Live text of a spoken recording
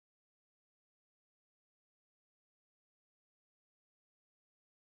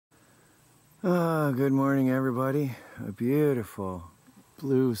Good morning, everybody. A beautiful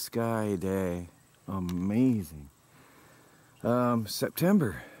blue sky day. Amazing.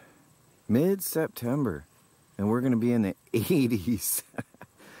 September. Mid-September. And we're going to be in the 80s.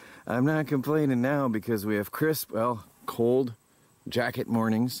 I'm not complaining now because we have crisp, cold jacket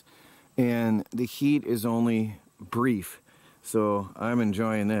mornings. And the heat is only brief. So I'm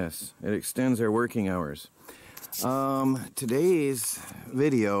enjoying this. It extends our working hours. Today's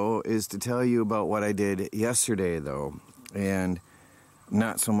video is to tell you about what I did yesterday, though, and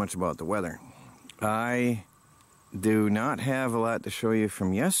not so much about the weather. I do not have a lot to show you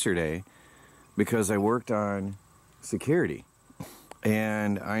from yesterday because I worked on security,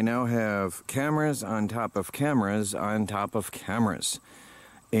 and I now have cameras on top of cameras on top of cameras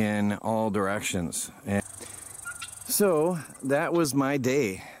in all directions. And so that was my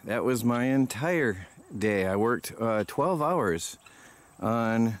day. That was my entire day. I worked 12 hours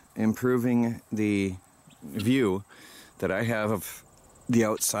on improving the view that I have of the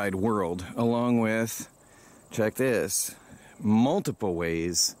outside world, along with, check this, multiple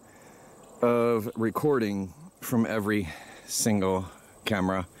ways of recording from every single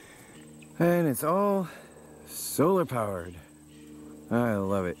camera. And it's all solar powered. I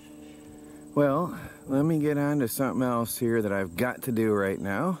love it. Well, let me get on to something else here that I've got to do right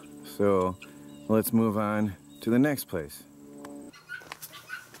now. So let's move on to the next place.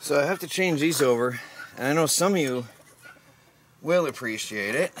 So I have to change these over, and I know some of you will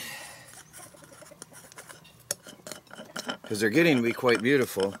appreciate it because they're getting to be quite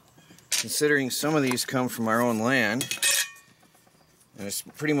beautiful, considering some of these come from our own land, and it's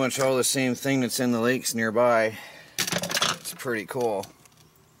pretty much all the same thing that's in the lakes nearby. It's pretty cool.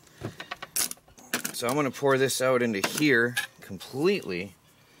 So I'm going to pour this out into here completely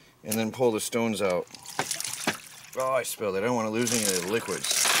and then pull the stones out. Oh, I spilled it. I don't want to lose any of the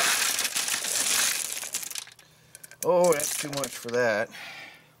liquids. Oh, that's too much for that.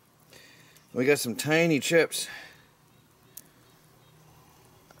 We got some tiny chips.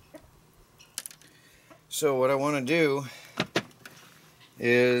 So what I want to do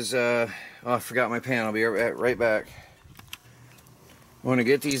is, oh, I forgot my pan. I'll be right back. I want to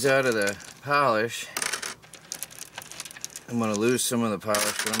get these out of the polish. I'm going to lose some of the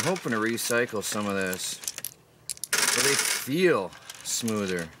polish, but I'm hoping to recycle some of this so they feel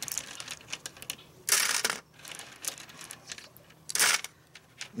smoother.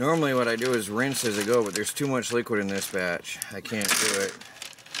 Normally what I do is rinse as I go, but there's too much liquid in this batch. I can't do it.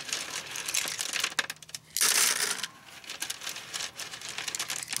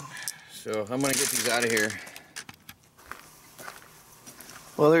 So I'm going to get these out of here.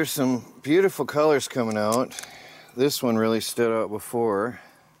 Well, there's some beautiful colors coming out. This one really stood out before.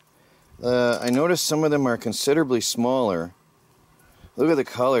 I noticed some of them are considerably smaller. Look at the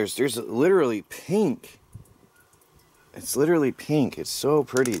colors. There's literally pink. It's literally pink. It's so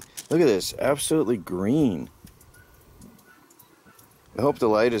pretty. Look at this. Absolutely green. I hope the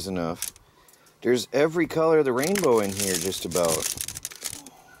light is enough. There's every color of the rainbow in here, just about.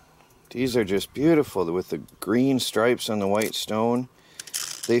 These are just beautiful with the green stripes on the white stone.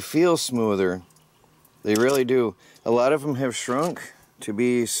 They feel smoother. They really do. A lot of them have shrunk to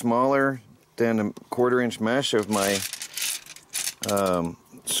be smaller than a 1/4 inch mesh of my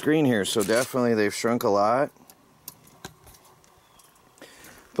screen here. So definitely they've shrunk a lot.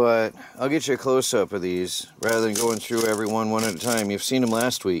 But I'll get you a close-up of these rather than going through every one at a time. You've seen them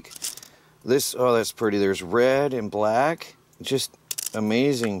last week. This, oh, that's pretty. There's red and black. Just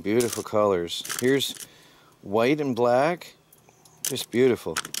amazing, beautiful colors. Here's white and black. Just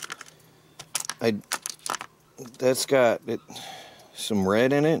beautiful. That's got some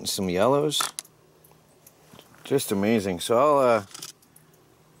red in it and some yellows. Just amazing. So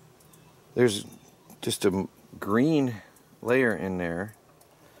there's just a green layer in there.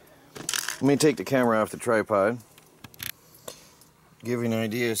 Let me take the camera off the tripod. Give you an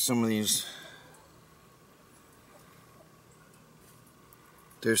idea of some of these.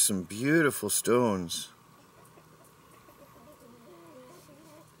 There's some beautiful stones.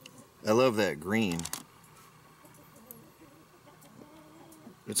 I love that green.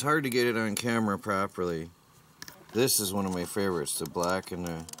 It's hard to get it on camera properly. This is one of my favorites, the black and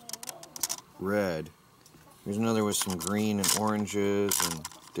the red. There's another with some green and oranges and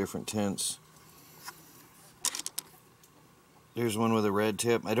different tints. There's one with a red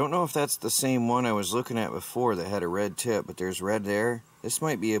tip. I don't know if that's the same one I was looking at before that had a red tip, but there's red there. This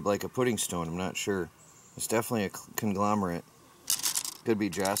might be like a pudding stone, I'm not sure. It's definitely a conglomerate. Could be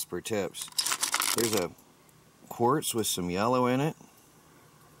jasper tips. There's a quartz with some yellow in it.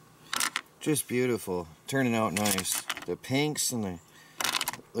 Just beautiful. Turning out nice. The pinks and the...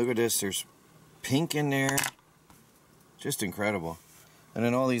 Look at this. There's pink in there. Just incredible. And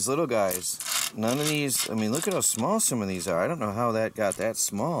then all these little guys. None of these, I mean, look at how small some of these are. I don't know how that got that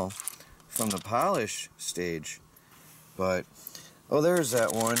small from the polish stage. But, oh, there's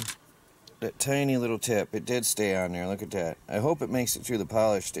that one. That tiny little tip. It did stay on there. Look at that. I hope it makes it through the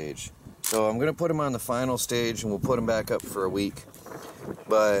polish stage. So I'm going to put them on the final stage and we'll put them back up for a week.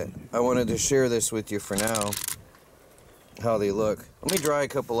 But I wanted to share this with you for now, how they look. Let me dry a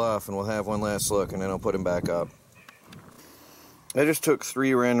couple off and we'll have one last look and then I'll put them back up. I just took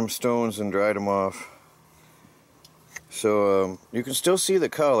 3 random stones and dried them off. So you can still see the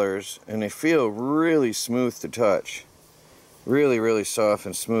colors and they feel really smooth to touch. Really, really soft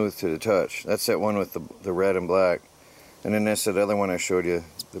and smooth to the touch. That's that one with the red and black. And then that's that other one I showed you,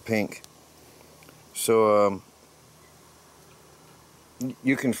 the pink. So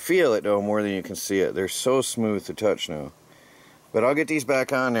you can feel it though more than you can see it. They're so smooth to touch now. But I'll get these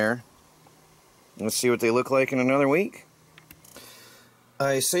back on there. Let's see what they look like in another week.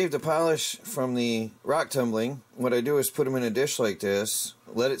 I saved the polish from the rock tumbling. What I do is put them in a dish like this,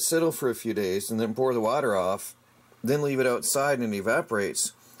 let it settle for a few days, and then pour the water off, then leave it outside and it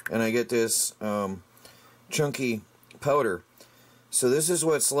evaporates. And I get this chunky powder. So this is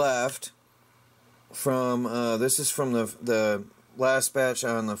what's left from, this is from the last batch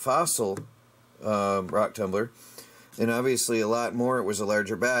on the fossil rock tumbler. And obviously a lot more, it was a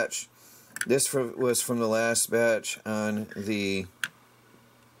larger batch. This was from the last batch on the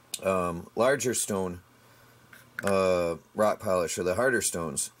larger stone rock polish, or the harder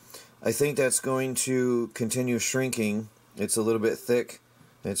stones. I think that's going to continue shrinking. It's a little bit thick.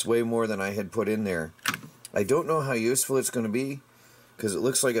 It's way more than I had put in there. I don't know how useful it's going to be because it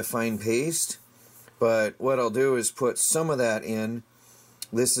looks like a fine paste, but what I'll do is put some of that in.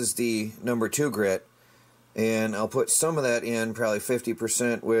 This is the number 2 grit, and I'll put some of that in, probably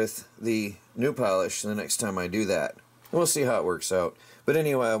 50% with the new polish the next time I do that. We'll see how it works out. But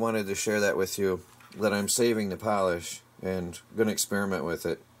anyway, I wanted to share that with you, that I'm saving the polish and going to experiment with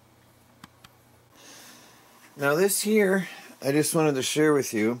it. Now this here, I just wanted to share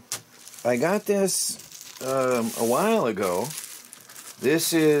with you. I got this a while ago.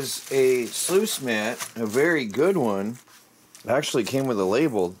 This is a sluice mat, a very good one. It actually came with a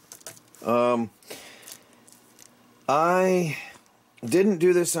label. I didn't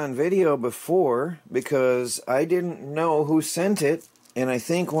do this on video before because I didn't know who sent it, and I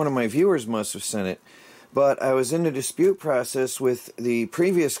think one of my viewers must have sent it. But I was in the dispute process with the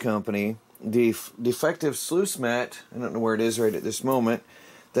previous company, the defective sluice mat, I don't know where it is right at this moment,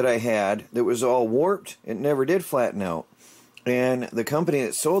 that I had, that was all warped. It never did flatten out. And the company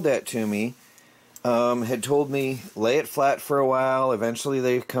that sold that to me had told me, lay it flat for a while, eventually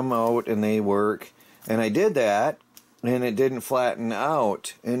they come out and they work. And I did that, and it didn't flatten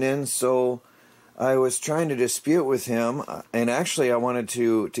out. And then so I was trying to dispute with him, and actually I wanted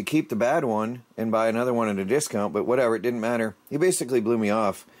to keep the bad one and buy another one at a discount, but whatever, it didn't matter. He basically blew me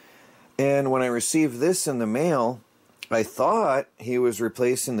off. And when I received this in the mail, I thought he was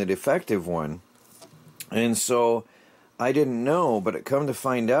replacing the defective one. And so I didn't know, but it come to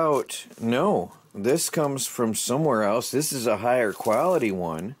find out, no, this comes from somewhere else. This is a higher quality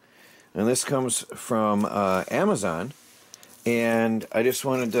one, and this comes from Amazon. And I just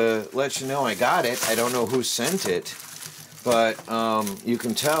wanted to let you know I got it. I don't know who sent it, but you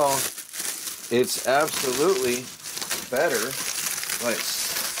can tell it's absolutely better. Well,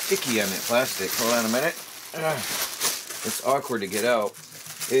 it's sticky on that plastic. Hold on a minute. It's awkward to get out.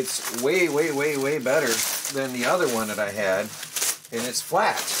 It's way, way, way, way better than the other one that I had, and it's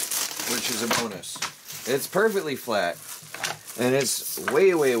flat, which is a bonus. It's perfectly flat, and it's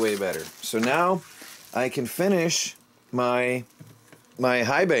way, way, way better. So now I can finish my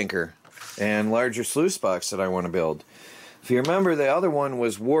high banker and larger sluice box that I want to build. If you remember, the other one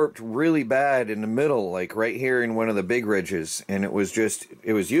was warped really bad in the middle, like right here in one of the big ridges, and it was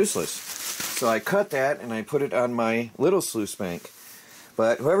useless. So I cut that and I put it on my little sluice bank.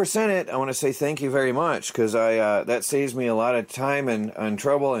 But whoever sent it, I want to say thank you very much, because that saves me a lot of time and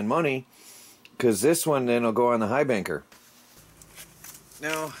trouble and money, because this one then will go on the high banker.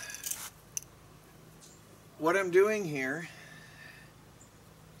 Now, what I'm doing here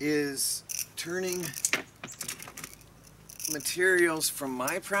is turning materials from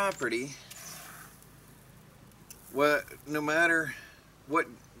my property, no matter what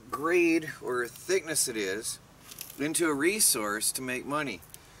grade or thickness it is, into a resource to make money.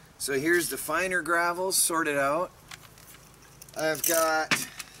 So here's the finer gravels sorted out. I've got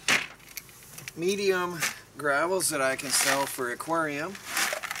medium gravels that I can sell for aquarium.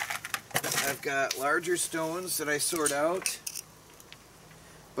 I've got larger stones that I sort out.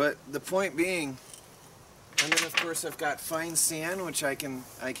 But the point being, and then of course I've got fine sand which I can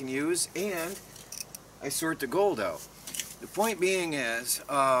use, and I sort the gold out. The point being is,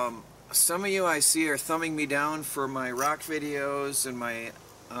 some of you I see are thumbing me down for my rock videos and my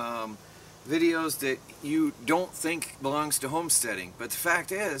videos that you don't think belongs to homesteading. But the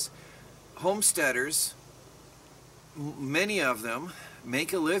fact is, homesteaders, many of them,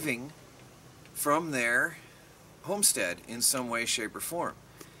 make a living from their homestead in some way, shape, or form.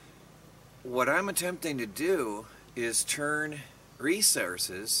 What I'm attempting to do is turn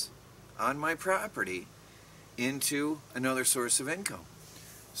resources on my property into another source of income.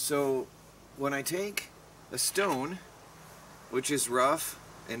 So when I take a stone, which is rough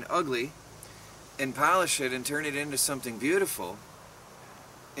and ugly, and polish it and turn it into something beautiful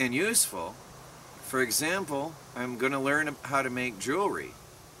and useful, for example, I'm going to learn how to make jewelry.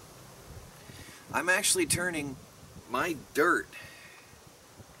 I'm actually turning my dirt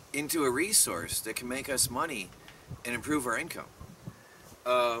into a resource that can make us money and improve our income.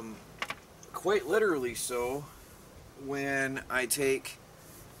 Quite literally so, when I take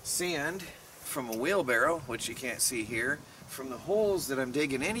sand from a wheelbarrow, which you can't see here, from the holes that I'm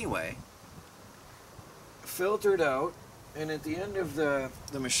digging anyway, filtered out, and at the end of the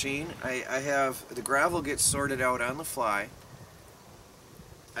machine, I have the gravel gets sorted out on the fly.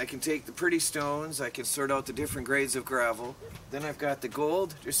 I can take the pretty stones, I can sort out the different grades of gravel. Then I've got the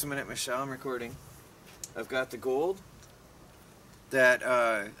gold. Just a minute, Michelle, I'm recording. I've got the gold that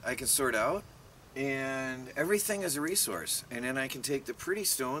I can sort out, and everything is a resource. And then I can take the pretty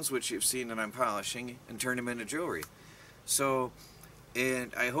stones, which you've seen that I'm polishing, and turn them into jewelry. So,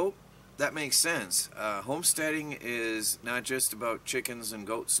 and I hope that makes sense. Homesteading is not just about chickens and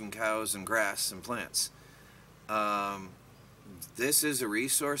goats and cows and grass and plants. This is a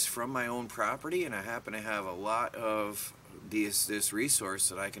resource from my own property, and I happen to have a lot of this resource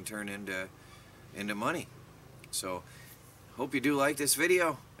that I can turn into money. So hope you do like this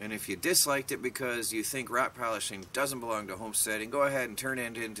video, and if you disliked it because you think rock polishing doesn't belong to homesteading, go ahead and turn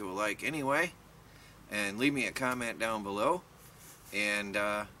it into a like anyway, and leave me a comment down below, and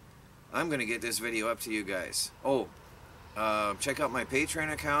I'm going to get this video up to you guys. Oh, check out my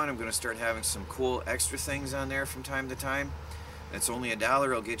Patreon account. I'm going to start having some cool extra things on there from time to time. It's only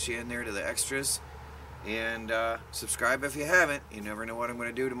 $1. I'll get you in there to the extras. And subscribe if you haven't. You never know what I'm going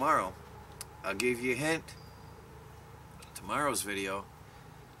to do tomorrow. I'll give you a hint. Tomorrow's video,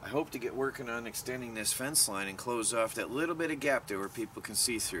 I hope to get working on extending this fence line and close off that little bit of gap there where people can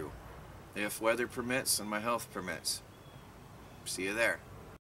see through, if weather permits and my health permits. See you there.